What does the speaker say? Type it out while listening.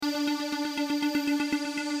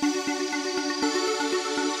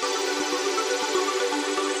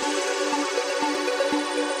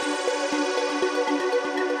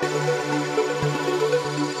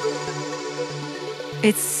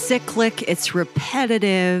It's cyclic, it's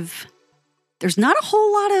repetitive. There's not a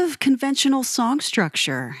whole lot of conventional song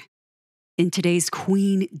structure. In today's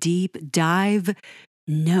Queen Deep Dive,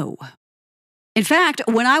 no. In fact,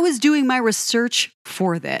 when I was doing my research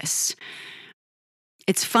for this,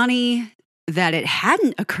 it's funny that it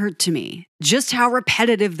hadn't occurred to me just how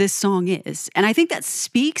repetitive this song is. And I think that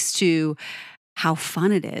speaks to how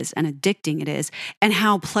fun it is and addicting it is and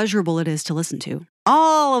how pleasurable it is to listen to.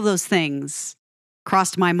 All of those things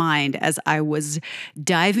crossed my mind as I was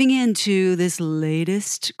diving into this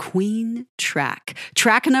latest Queen track.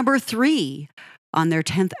 Track number 3 on their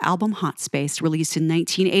 10th album, Hot Space, released in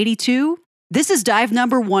 1982. This is dive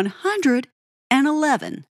number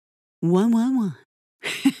 111. 111.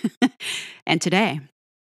 And today,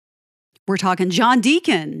 we're talking John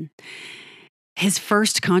Deacon. His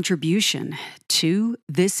first contribution to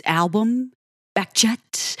this album,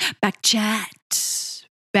 Backchat.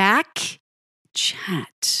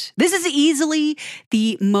 This is easily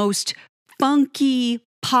the most funky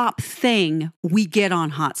pop thing we get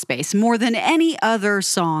on Hot Space. More than any other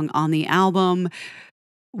song on the album,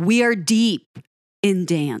 we are deep in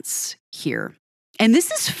dance here. And this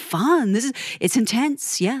is fun. It's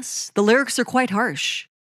intense, yes. The lyrics are quite harsh.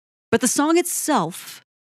 But the song itself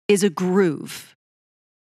is a groove.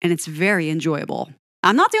 And it's very enjoyable.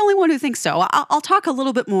 I'm not the only one who thinks so. I'll talk a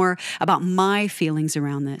little bit more about my feelings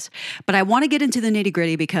around this. But I want to get into the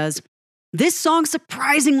nitty-gritty because this song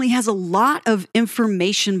surprisingly has a lot of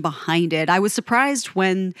information behind it. I was surprised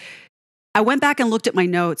when I went back and looked at my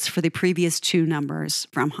notes for the previous 2 numbers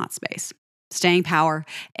from Hot Space, Staying Power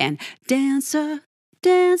and Dancer.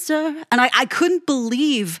 And I couldn't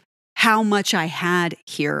believe how much I had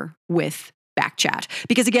here with Backchat.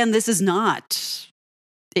 Because again, this is not...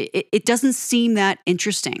 It doesn't seem that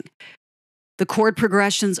interesting. The chord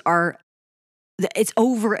progressions it's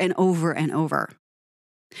over and over and over.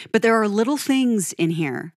 But there are little things in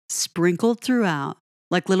here sprinkled throughout,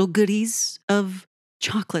 like little goodies of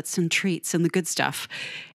chocolates and treats and the good stuff.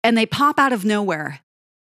 And they pop out of nowhere.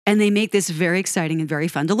 And they make this very exciting and very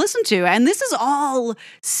fun to listen to. And this is all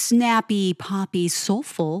snappy, poppy,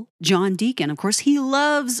 soulful John Deacon. Of course, he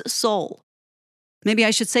loves soul. Maybe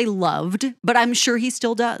I should say loved, but I'm sure he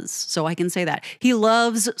still does, so I can say that. He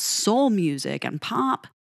loves soul music and pop.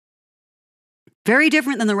 Very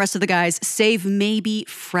different than the rest of the guys, save maybe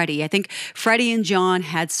Freddie. I think Freddie and John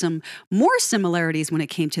had some more similarities when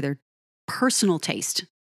it came to their personal taste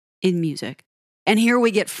in music. And here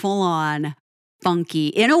we get full-on funky,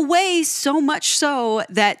 in a way so much so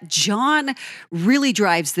that John really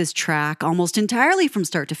drives this track almost entirely from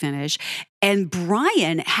start to finish, and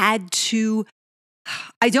Brian had to...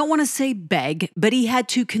 I don't want to say beg, but he had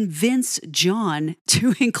to convince John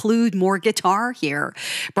to include more guitar here.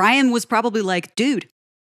 Brian was probably like, dude,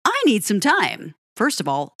 I need some time. First of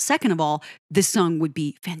all. Second of all, this song would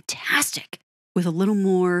be fantastic with a little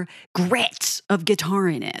more grit of guitar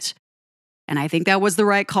in it. And I think that was the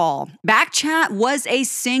right call. Backchat was a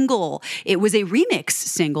single. It was a remix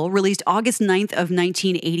single released August 9th of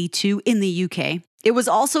 1982 in the UK. It was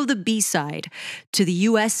also the B-side to the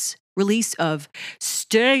US release of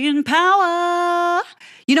Staying Power.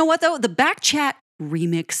 You know what, though? The Backchat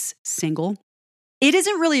remix single, it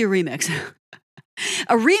isn't really a remix.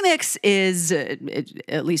 A remix is,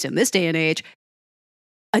 at least in this day and age,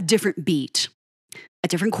 a different beat, a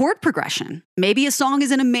different chord progression. Maybe a song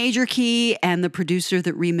is in a major key and the producer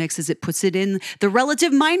that remixes it puts it in the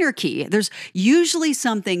relative minor key. There's usually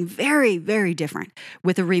something very, very different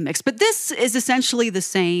with a remix. But this is essentially the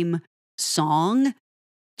same song,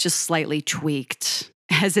 just slightly tweaked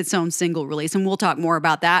as its own single release. And we'll talk more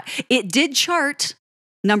about that. It did chart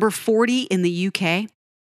number 40 in the UK,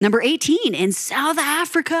 number 18 in South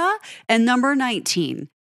Africa, and number 19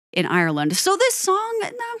 in Ireland. So this song,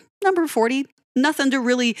 no, number 40, nothing to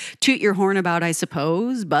really toot your horn about, I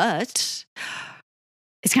suppose, but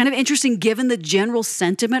it's kind of interesting given the general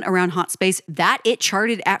sentiment around Hot Space that it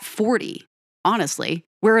charted at 40, honestly.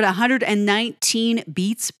 We're at 119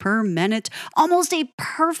 beats per minute, almost a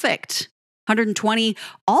perfect 120.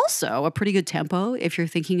 Also, a pretty good tempo if you're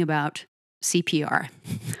thinking about CPR.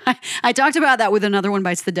 I talked about that with Another One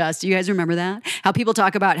Bites the Dust. Do you guys remember that? How people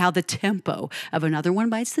talk about how the tempo of Another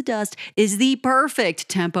One Bites the Dust is the perfect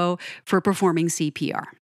tempo for performing CPR.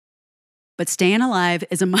 But staying alive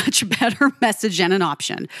is a much better message and an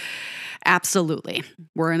option. Absolutely.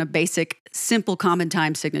 We're in a basic, simple common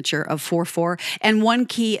time signature of 4/4 and 1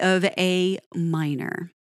 key of A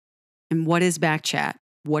minor. And what is Backchat?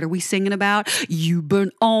 What are we singing about? You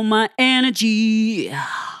burn all my energy.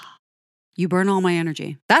 You burn all my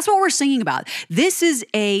energy. That's what we're singing about. This is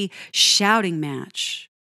a shouting match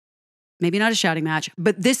maybe not a shouting match,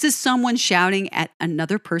 but this is someone shouting at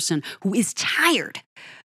another person who is tired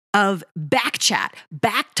of back chat,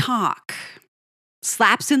 back talk,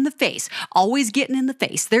 slaps in the face, always getting in the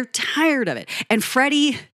face. They're tired of it. And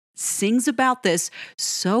Freddie sings about this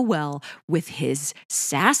so well with his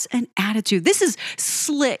sass and attitude. This is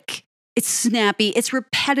slick. It's snappy. It's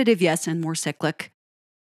repetitive, yes, and more cyclic.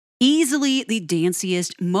 Easily the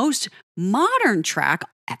danciest, most modern track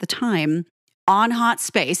at the time on Hot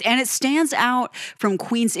Space, and it stands out from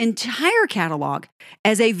Queen's entire catalog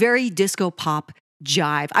as a very disco pop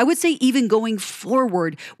jive. I would say even going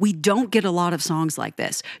forward, we don't get a lot of songs like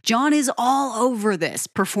this. John is all over this,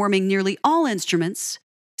 performing nearly all instruments,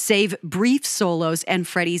 save brief solos and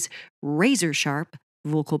Freddie's razor-sharp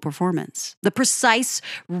vocal performance. The precise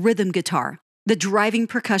rhythm guitar, the driving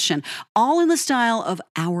percussion, all in the style of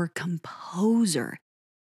our composer.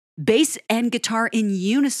 Bass and guitar in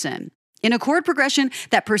unison, in a chord progression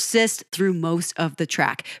that persists through most of the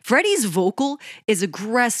track. Freddie's vocal is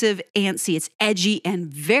aggressive, antsy, it's edgy,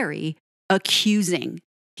 and very accusing.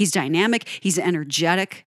 He's dynamic, he's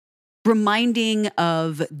energetic, reminding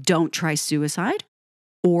of Don't Try Suicide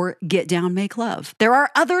or Get Down, Make Love. There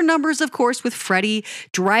are other numbers, of course, with Freddie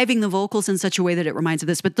driving the vocals in such a way that it reminds of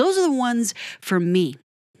this, but those are the ones for me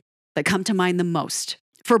that come to mind the most.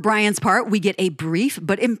 For Brian's part, we get a brief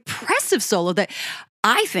but impressive solo that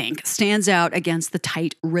I think stands out against the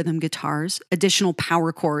tight rhythm guitars, additional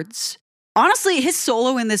power chords. Honestly, his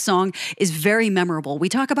solo in this song is very memorable. We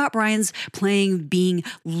talk about Brian's playing being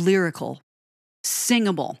lyrical,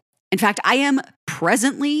 singable. In fact, I am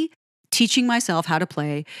presently teaching myself how to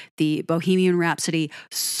play the Bohemian Rhapsody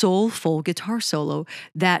soulful guitar solo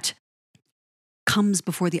that comes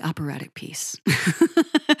before the operatic piece.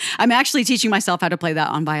 I'm actually teaching myself how to play that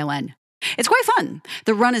on violin. It's quite fun.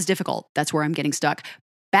 The run is difficult. That's where I'm getting stuck.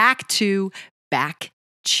 Back to back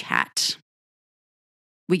chat.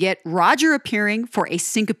 We get Roger appearing for a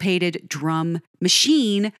syncopated drum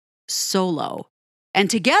machine solo. And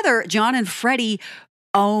together, John and Freddie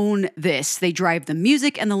own this. They drive the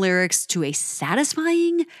music and the lyrics to a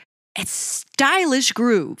satisfying and stylish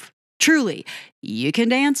groove. Truly, you can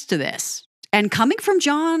dance to this. And coming from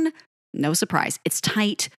John, no surprise, it's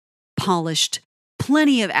tight, polished,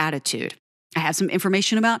 plenty of attitude. I have some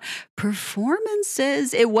information about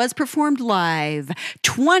performances. It was performed live.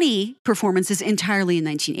 20 performances entirely in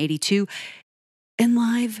 1982. And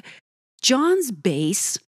live, John's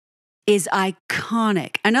bass is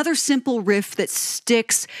iconic. Another simple riff that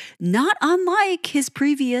sticks, not unlike his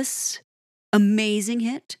previous amazing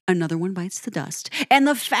hit, Another One Bites the Dust. And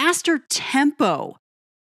the faster tempo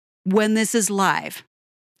when this is live.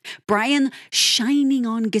 Brian shining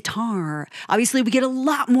on guitar. Obviously, we get a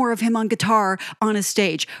lot more of him on guitar on a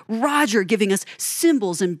stage. Roger giving us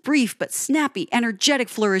cymbals and brief but snappy, energetic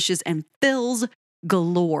flourishes and fills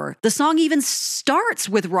galore. The song even starts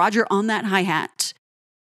with Roger on that hi-hat,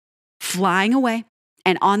 flying away,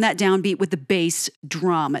 and on that downbeat with the bass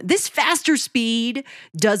drum. This faster speed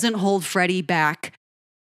doesn't hold Freddie back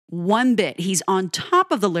one bit. He's on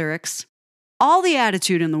top of the lyrics, all the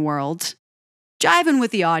attitude in the world, jiving with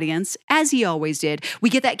the audience, as he always did. We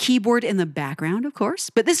get that keyboard in the background, of course,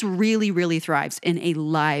 but this really, really thrives in a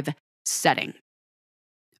live setting.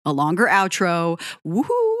 A longer outro,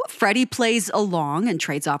 woohoo! Freddie plays along and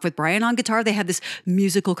trades off with Brian on guitar. They have this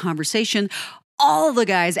musical conversation. All the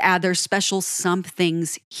guys add their special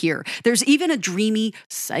somethings here. There's even a dreamy,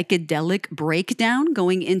 psychedelic breakdown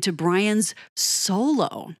going into Brian's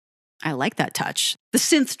solo. I like that touch. The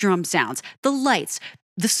synth drum sounds, the lights,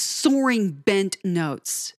 the soaring bent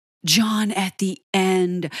notes. John at the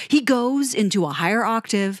end, he goes into a higher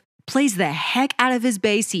octave, plays the heck out of his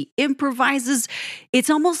bass, he improvises. It's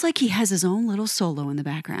almost like he has his own little solo in the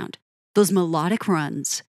background. Those melodic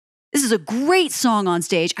runs. This is a great song on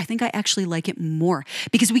stage. I think I actually like it more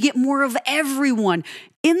because we get more of everyone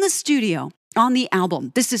in the studio on the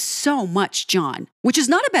album. This is so much John, which is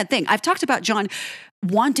not a bad thing. I've talked about John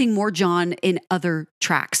wanting more John in other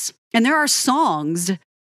tracks. And there are songs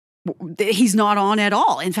that he's not on at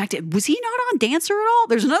all. In fact, was he not on Dancer at all?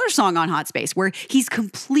 There's another song on Hot Space where he's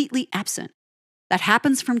completely absent. That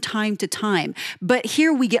happens from time to time. But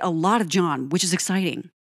here we get a lot of John, which is exciting.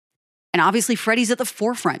 And obviously, Freddie's at the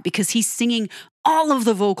forefront because he's singing all of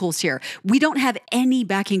the vocals here. We don't have any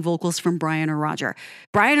backing vocals from Brian or Roger.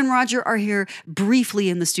 Brian and Roger are here briefly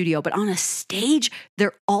in the studio, but on a stage,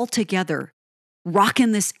 they're all together,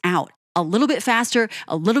 rocking this out. A little bit faster,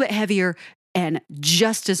 a little bit heavier, and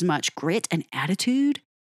just as much grit and attitude,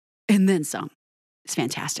 and then some. It's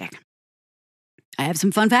fantastic. I have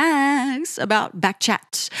some fun facts about back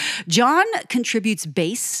chat. John contributes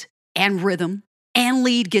bass and rhythm and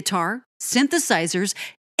lead guitar synthesizers,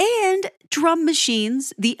 and drum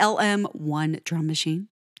machines, the LM1 drum machine,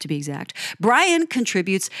 to be exact. Brian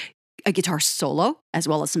contributes a guitar solo, as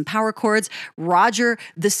well as some power chords. Roger,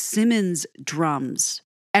 the Simmons drums.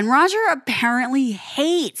 And Roger apparently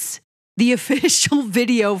hates the official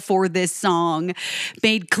video for this song,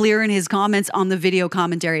 made clear in his comments on the video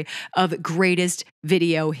commentary of Greatest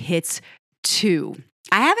Video Hits 2.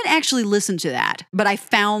 I haven't actually listened to that, but I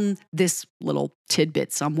found this little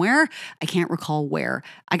tidbit somewhere. I can't recall where.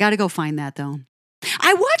 I got to go find that though.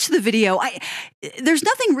 I watched the video. There's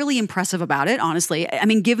nothing really impressive about it, honestly. I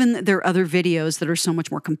mean, given there are other videos that are so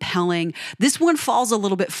much more compelling, this one falls a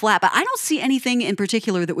little bit flat, but I don't see anything in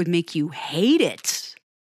particular that would make you hate it.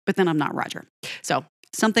 But then I'm not Roger. So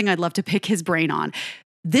something I'd love to pick his brain on.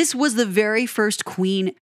 This was the very first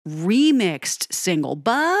Queen remixed single,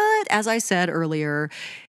 but as I said earlier,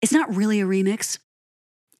 it's not really a remix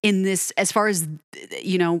in this, as far as,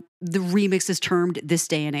 you know, the remix is termed this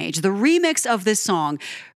day and age. The remix of this song,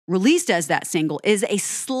 released as that single, is a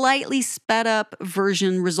slightly sped up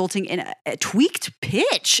version resulting in a tweaked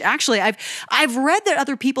pitch. Actually, I've read that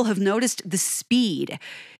other people have noticed the speed.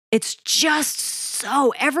 It's just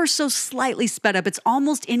so ever so slightly sped up. It's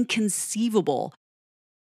almost inconceivable.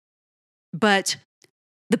 But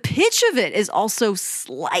the pitch of it is also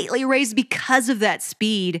slightly raised because of that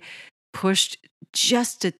speed, pushed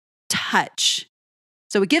just a touch.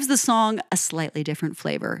 So it gives the song a slightly different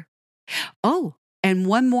flavor. Oh, and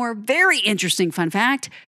one more very interesting fun fact.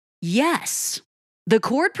 Yes, the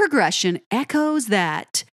chord progression echoes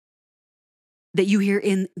that you hear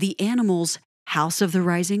in The Animals' House of the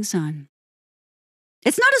Rising Sun.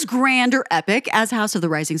 It's not as grand or epic as House of the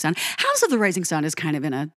Rising Sun. House of the Rising Sun is kind of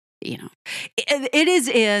in a, you know, it is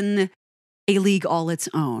in a league all its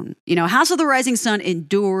own. You know, House of the Rising Sun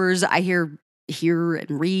endures. I hear and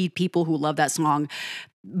read people who love that song.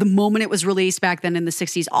 The moment it was released back then in the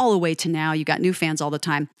 60s, all the way to now, you got new fans all the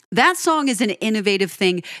time. That song is an innovative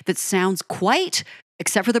thing that sounds quite,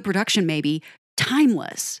 except for the production maybe,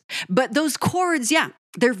 timeless. But those chords, yeah,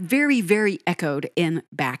 they're very, very echoed in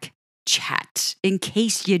Back Chat, in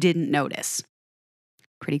case you didn't notice.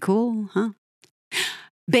 Pretty cool, huh?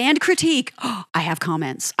 Band critique. Oh, I have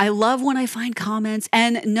comments. I love when I find comments.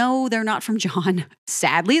 And no, they're not from John.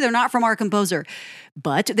 Sadly, they're not from our composer.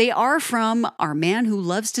 But they are from our man who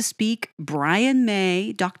loves to speak, Brian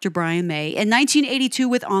May, Dr. Brian May. In 1982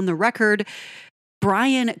 with On the Record,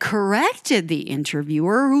 Brian corrected the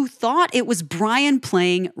interviewer who thought it was Brian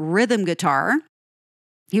playing rhythm guitar.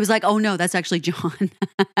 He was like, oh no, that's actually John.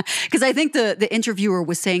 Because I think the interviewer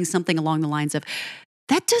was saying something along the lines of,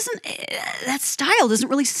 that style doesn't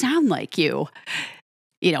really sound like you.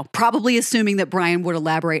 You know, probably assuming that Brian would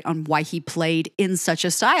elaborate on why he played in such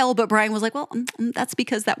a style. But Brian was like, well, that's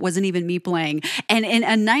because that wasn't even me playing. And in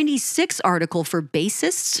a 96 article for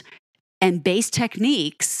Bassists and Bass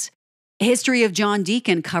Techniques, History of John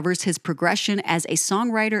Deacon covers his progression as a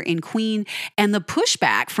songwriter in Queen and the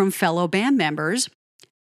pushback from fellow band members.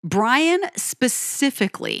 Brian said,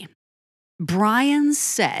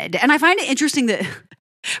 and I find it interesting that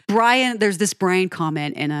there's this Brian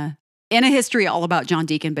comment in a history all about John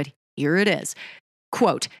Deacon, but here it is.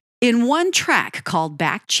 Quote, in one track called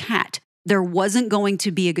Back Chat, there wasn't going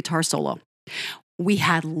to be a guitar solo. We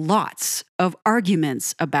had lots of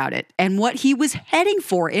arguments about it, and what he was heading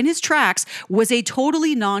for in his tracks was a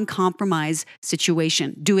totally non-compromise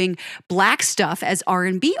situation, doing black stuff as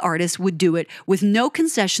R&B artists would do it with no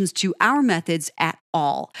concessions to our methods at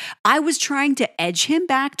all. I was trying to edge him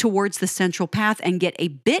back towards the central path and get a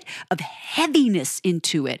bit of heaviness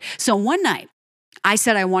into it. So one night, I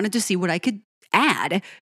said I wanted to see what I could add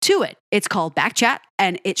to it. It's called Back Chat,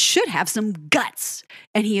 and it should have some guts.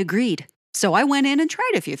 And he agreed. So I went in and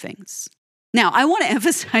tried a few things. Now, I want to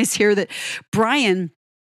emphasize here that Brian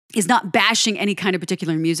is not bashing any kind of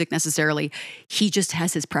particular music necessarily. He just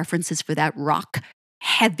has his preferences for that rock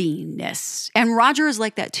heaviness. And Roger is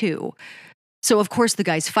like that too. So, of course, the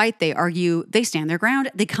guys fight, they argue, they stand their ground,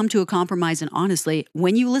 they come to a compromise. And honestly,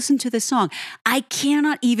 when you listen to this song, I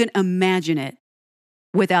cannot even imagine it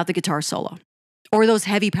without the guitar solo or those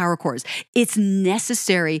heavy power chords. It's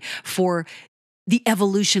necessary for the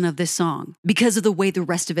evolution of this song because of the way the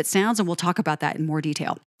rest of it sounds. And we'll talk about that in more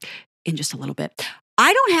detail in just a little bit.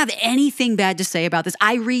 I don't have anything bad to say about this.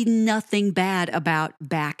 I read nothing bad about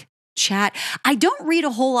Back Chat. I don't read a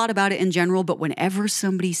whole lot about it in general, but whenever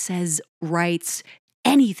somebody writes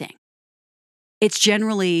anything, it's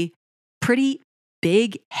generally pretty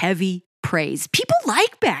big, heavy praise. People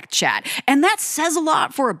like Back Chat, and that says a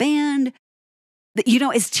lot for a band that, you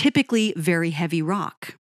know, is typically very heavy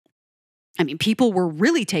rock. I mean, people were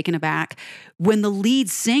really taken aback when the lead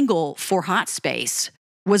single for Hot Space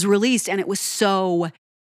was released, and it was so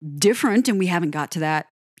different, and we haven't got to that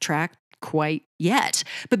track quite yet.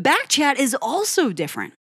 But Backchat is also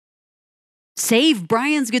different. Save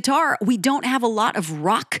Brian's guitar. We don't have a lot of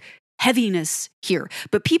rock heaviness here,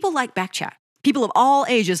 but people like Backchat. People of all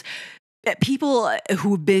ages, people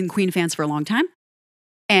who have been Queen fans for a long time,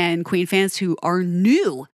 and Queen fans who are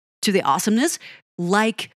new to the awesomeness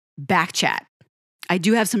like Backchat. I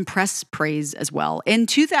do have some press praise as well. In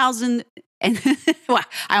 2000, and well,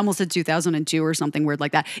 I almost said 2002 or something weird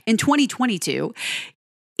like that. In 2022,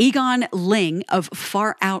 Egon Ling of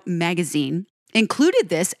Far Out magazine included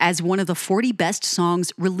this as one of the 40 best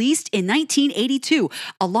songs released in 1982,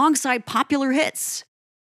 alongside popular hits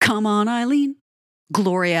Come On Eileen,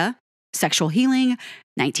 Gloria, Sexual Healing,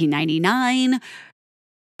 1999.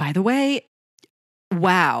 By the way,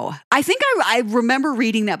 wow. I think I remember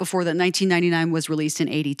reading that before, that 1999 was released in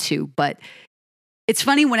 82, but it's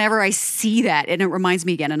funny whenever I see that and it reminds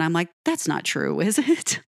me again, and I'm like, that's not true, is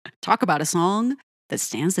it? Talk about a song that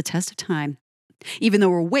stands the test of time, even though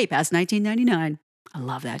we're way past 1999. I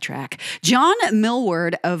love that track. John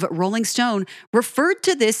Millward of Rolling Stone referred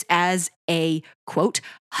to this as a, quote,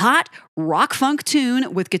 hot rock funk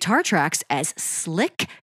tune with guitar tracks as slick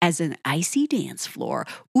as an icy dance floor.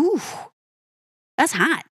 Ooh, that's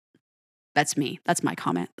hot. That's me. That's my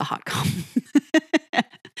comment. The hot comment.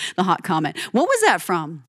 The hot comment. What was that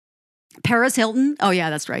from? Paris Hilton? Oh, yeah,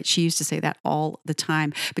 that's right. She used to say that all the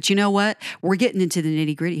time. But you know what? We're getting into the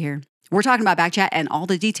nitty gritty here. We're talking about Backchat and all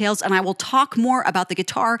the details, and I will talk more about the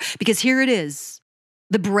guitar because here it is,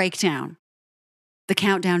 the breakdown, the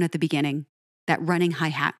countdown at the beginning, that running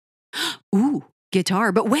hi-hat. Ooh,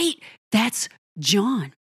 guitar. But wait, that's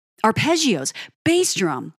John. Arpeggios, bass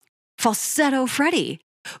drum, falsetto Freddie.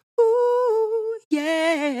 Ooh,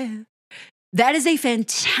 yeah. That is a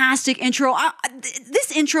fantastic intro.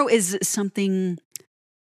 This intro is something.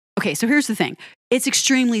 Okay, so here's the thing. It's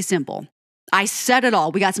extremely simple. I said it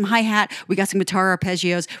all. We got some hi-hat, we got some guitar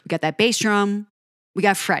arpeggios, we got that bass drum, we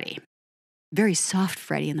got Freddie. Very soft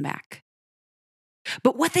Freddie in the back.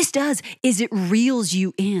 But what this does is it reels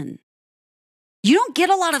you in. You don't get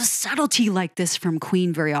a lot of subtlety like this from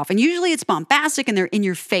Queen very often. Usually it's bombastic and they're in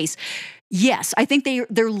your face. Yes, I think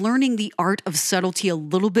they're learning the art of subtlety a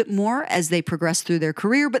little bit more as they progress through their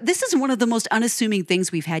career, but this is one of the most unassuming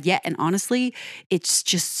things we've had yet, and honestly, it's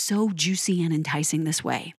just so juicy and enticing this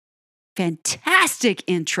way. Fantastic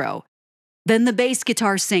intro. Then the bass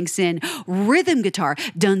guitar sinks in, rhythm guitar,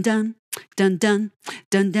 dun dun, dun dun,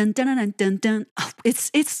 dun dun dun dun dun dun. Oh,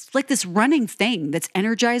 it's like this running thing that's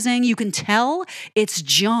energizing. You can tell it's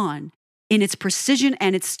John in its precision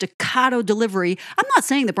and its staccato delivery. I'm not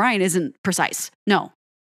saying that Brian isn't precise, no.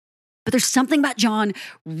 But there's something about John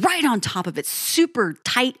right on top of it, super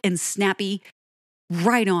tight and snappy,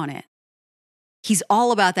 right on it. He's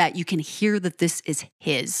all about that. You can hear that this is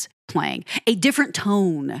his playing. A different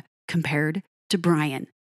tone compared to Brian.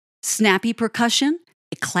 Snappy percussion,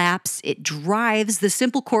 it claps, it drives, the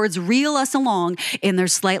simple chords reel us along in their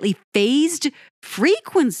slightly phased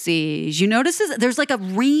frequencies. You notice there's like a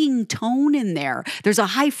ringing tone in there. There's a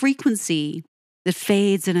high frequency that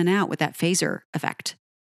fades in and out with that phaser effect.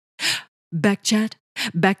 Backchat,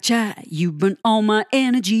 Backchat, you burn all my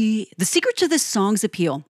energy. The secret to this song's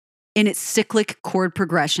appeal in its cyclic chord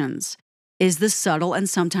progressions is the subtle and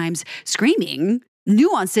sometimes screaming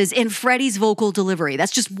nuances in Freddie's vocal delivery.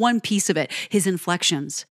 That's just one piece of it. His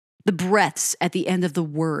inflections, the breaths at the end of the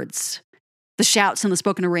words, the shouts and the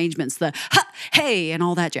spoken arrangements, the ha, hey, and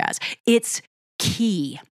all that jazz. It's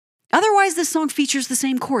key. Otherwise, this song features the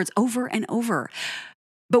same chords over and over.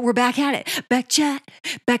 But we're back at it. Backchat,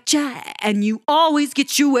 Backchat, and you always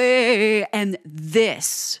get your way. And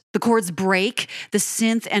this, the chords break, the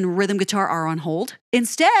synth and rhythm guitar are on hold.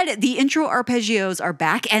 Instead, the intro arpeggios are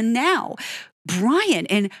back, and now Brian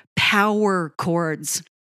in power chords.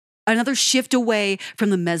 Another shift away from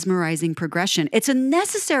the mesmerizing progression. It's a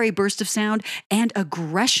necessary burst of sound and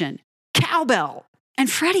aggression. Cowbell. And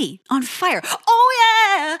Freddie on fire. Oh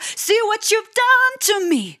yeah, see what you've done to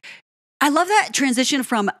me. I love that transition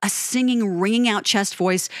from a singing, ringing out chest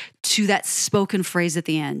voice to that spoken phrase at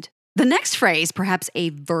the end. The next phrase, perhaps a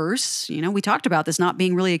verse, we talked about this not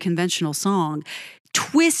being really a conventional song,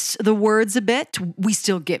 twists the words a bit. We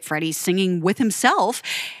still get Freddie singing with himself.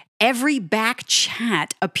 Every back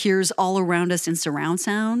chat appears all around us in surround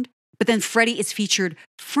sound, but then Freddie is featured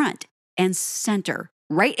front and center,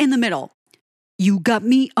 right in the middle. You got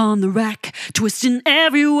me on the rack, twisting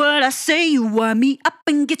every word I say. You wind me up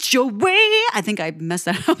and get your way. I think I messed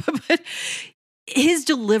that up, but his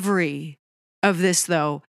delivery of this,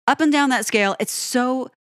 though, Up and down that scale, it's so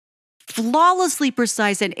flawlessly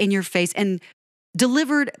precise and in your face and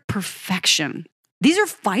delivered perfection. These are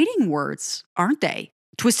fighting words, aren't they?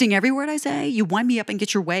 Twisting every word I say, you wind me up and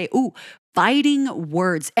get your way. Ooh, fighting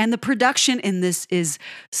words. And the production in this is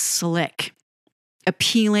slick,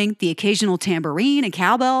 appealing, the occasional tambourine and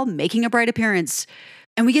cowbell making a bright appearance.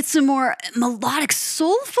 And we get some more melodic,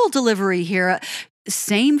 soulful delivery here.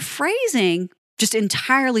 Same phrasing, just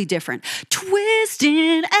entirely different.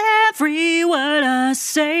 Twisting every word I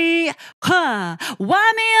say. Huh.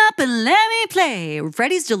 Wind me up and let me play.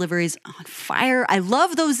 Freddie's delivery is on fire. I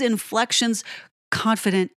love those inflections.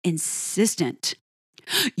 Confident, insistent.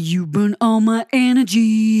 You burn all my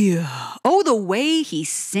energy. Oh, the way he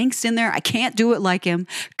sinks in there. I can't do it like him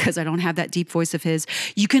because I don't have that deep voice of his.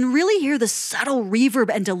 You can really hear the subtle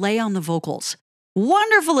reverb and delay on the vocals.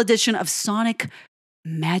 Wonderful addition of sonic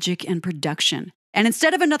magic and production. And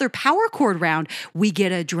instead of another power chord round, we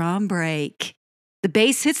get a drum break. The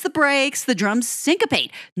bass hits the brakes, the drums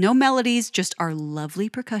syncopate. No melodies, just our lovely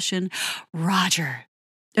percussion. Roger.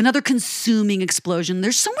 Another consuming explosion.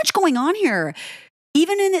 There's so much going on here,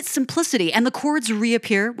 even in its simplicity. And the chords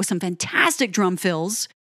reappear with some fantastic drum fills.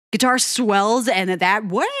 Guitar swells, and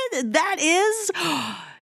what that is?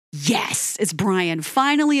 Yes, it's Brian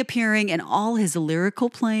finally appearing in all his lyrical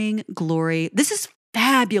playing glory. This is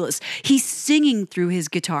fabulous. He's singing through his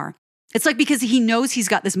guitar. It's like because he knows he's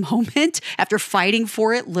got this moment after fighting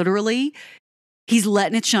for it, literally, he's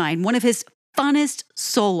letting it shine. One of his funnest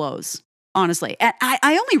solos. Honestly, and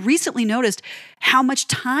I only recently noticed how much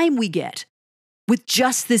time we get with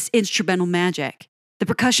just this instrumental magic, the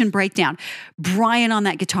percussion breakdown, Brian on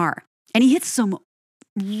that guitar. And he hits some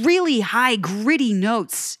really high, gritty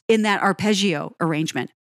notes in that arpeggio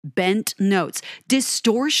arrangement, bent notes,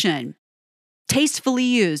 distortion, tastefully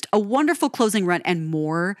used, a wonderful closing run, and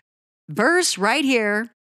more verse right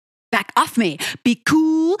here. Back off me. Be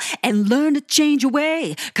cool and learn to change your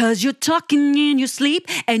way. Cause you're talking in your sleep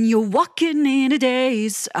and you're walking in a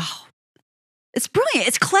daze. Oh, it's brilliant.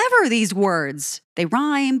 It's clever, these words. They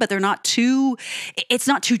rhyme, but it's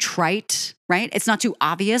not too trite, right? It's not too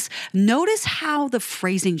obvious. Notice how the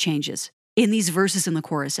phrasing changes in these verses and the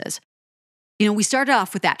choruses. You know, we started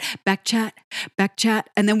off with that back chat,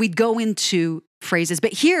 and then we'd go into phrases.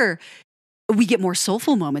 But here we get more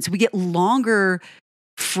soulful moments. We get longer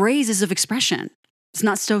phrases of expression. It's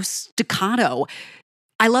not so staccato.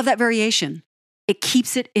 I love that variation. It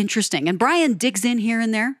keeps it interesting. And Brian digs in here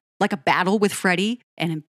and there, like a battle with Freddie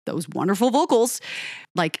and those wonderful vocals.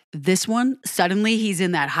 Like this one, suddenly he's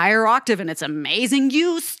in that higher octave and it's amazing.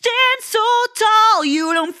 You stand so tall,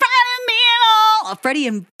 you don't frighten me at all. Freddie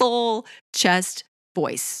in full chest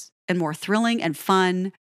voice and more thrilling and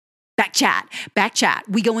fun. Back chat.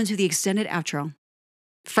 We go into the extended outro.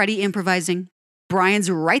 Freddie improvising.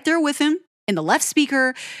 Brian's right there with him in the left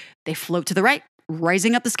speaker. They float to the right,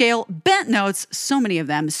 rising up the scale, bent notes, so many of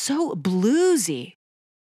them, so bluesy.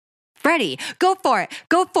 Freddie, go for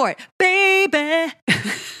it, baby.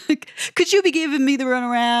 Could you be giving me the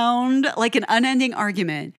runaround? Like an unending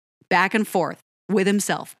argument, back and forth with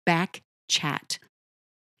himself, back chat.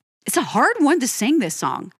 It's a hard one to sing, this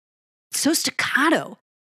song. It's so staccato.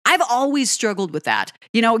 I've always struggled with that.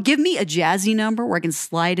 You know, give me a jazzy number where I can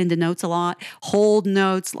slide into notes a lot, hold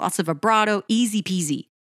notes, lots of vibrato, easy peasy.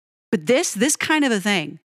 But this kind of a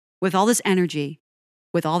thing, with all this energy,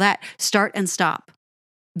 with all that start and stop,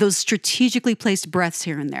 those strategically placed breaths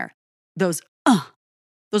here and there, those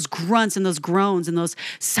grunts and those groans and those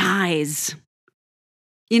sighs.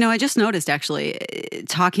 You know, I just noticed actually,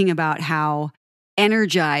 talking about how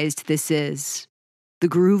energized this is, the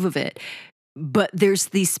groove of it. But there's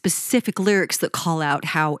these specific lyrics that call out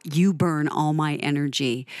how you burn all my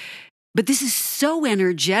energy. But this is so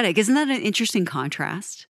energetic. Isn't that an interesting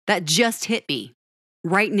contrast? That just hit me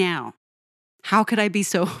right now. How could I be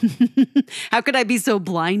so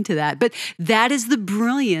blind to that? But that is the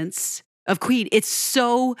brilliance of Queen. It's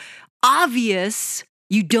so obvious,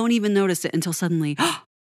 you don't even notice it until suddenly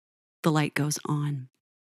the light goes on.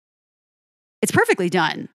 It's perfectly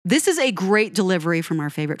done. This is a great delivery from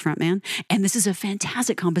our favorite frontman, and this is a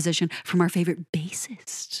fantastic composition from our favorite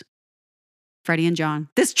bassist, Freddie and John.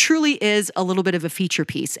 This truly is a little bit of a feature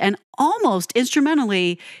piece and almost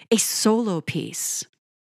instrumentally a solo piece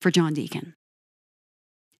for John Deacon,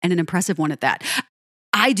 and an impressive one at that.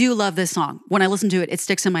 I do love this song. When I listen to it, it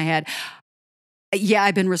sticks in my head. Yeah,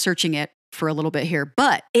 I've been researching it for a little bit here,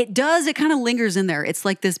 but it kind of lingers in there. It's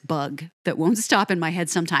like this bug that won't stop in my head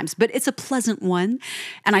sometimes, but it's a pleasant one.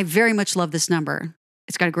 And I very much love this number.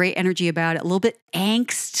 It's got a great energy about it, a little bit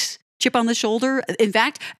angst, chip on the shoulder. In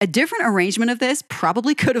fact, a different arrangement of this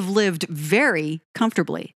probably could have lived very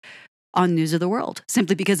comfortably on News of the World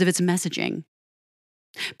simply because of its messaging.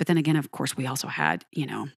 But then again, of course, we also had,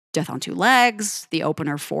 Death on Two Legs, the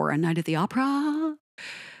opener for A Night at the Opera.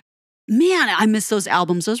 Man, I miss those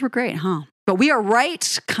albums. Those were great, huh? But we are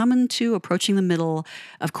approaching the middle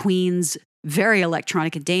of Queen's very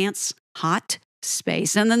electronic and dance hot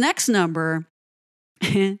space. And the next number,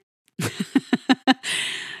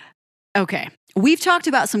 okay, we've talked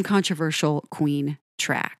about some controversial Queen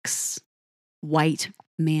tracks. White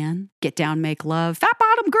Man, Get Down, Make Love, Fat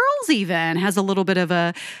Bottom Girls even has a little bit of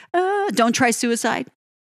a Don't Try Suicide.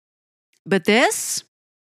 But this,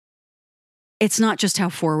 it's not just how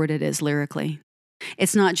forward it is lyrically.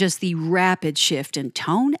 It's not just the rapid shift in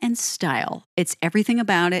tone and style. It's everything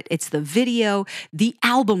about it. It's the video, the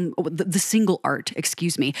album, the single art,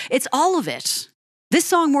 It's all of it. This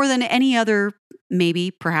song, more than any other,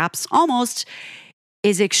 maybe, perhaps, almost,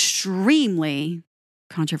 is extremely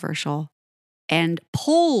controversial and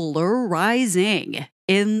polarizing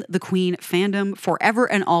in the Queen fandom forever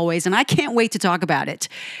and always. And I can't wait to talk about it.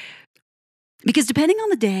 Because depending on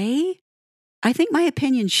the day, I think my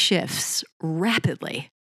opinion shifts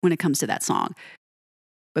rapidly when it comes to that song.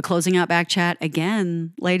 But closing out Back Chat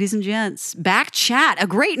again, ladies and gents, Back Chat, a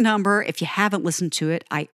great number. If you haven't listened to it,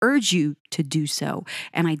 I urge you to do so.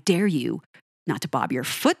 And I dare you not to bob your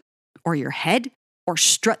foot or your head or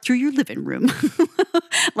strut through your living room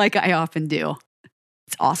like I often do.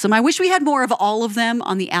 It's awesome. I wish we had more of all of them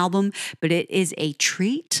on the album, but it is a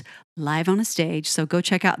treat live on a stage. So go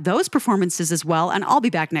check out those performances as well. And I'll be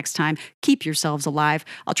back next time. Keep yourselves alive.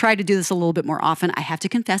 I'll try to do this a little bit more often. I have to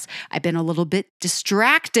confess, I've been a little bit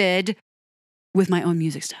distracted with my own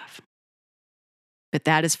music stuff. But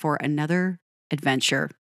that is for another adventure.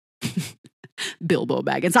 Bilbo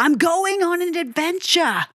Baggins, I'm going on an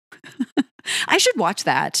adventure. I should watch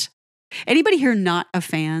that. Anybody here not a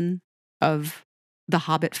fan of the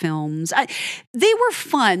Hobbit films? They were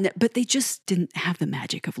fun, but they just didn't have the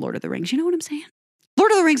magic of Lord of the Rings. You know what I'm saying?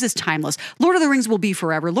 Lord of the Rings is timeless. Lord of the Rings will be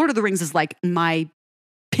forever. Lord of the Rings is like my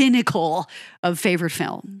pinnacle of favorite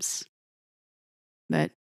films.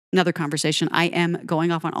 But another conversation. I am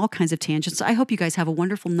going off on all kinds of tangents. I hope you guys have a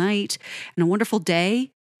wonderful night and a wonderful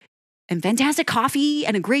day and fantastic coffee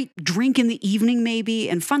and a great drink in the evening maybe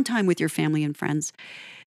and fun time with your family and friends.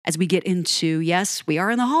 As we get into, yes, we are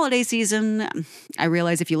in the holiday season. I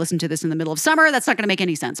realize if you listen to this in the middle of summer, that's not going to make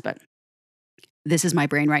any sense, but this is my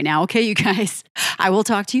brain right now. Okay, you guys, I will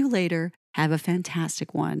talk to you later. Have a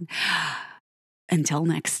fantastic one. Until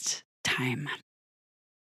next time.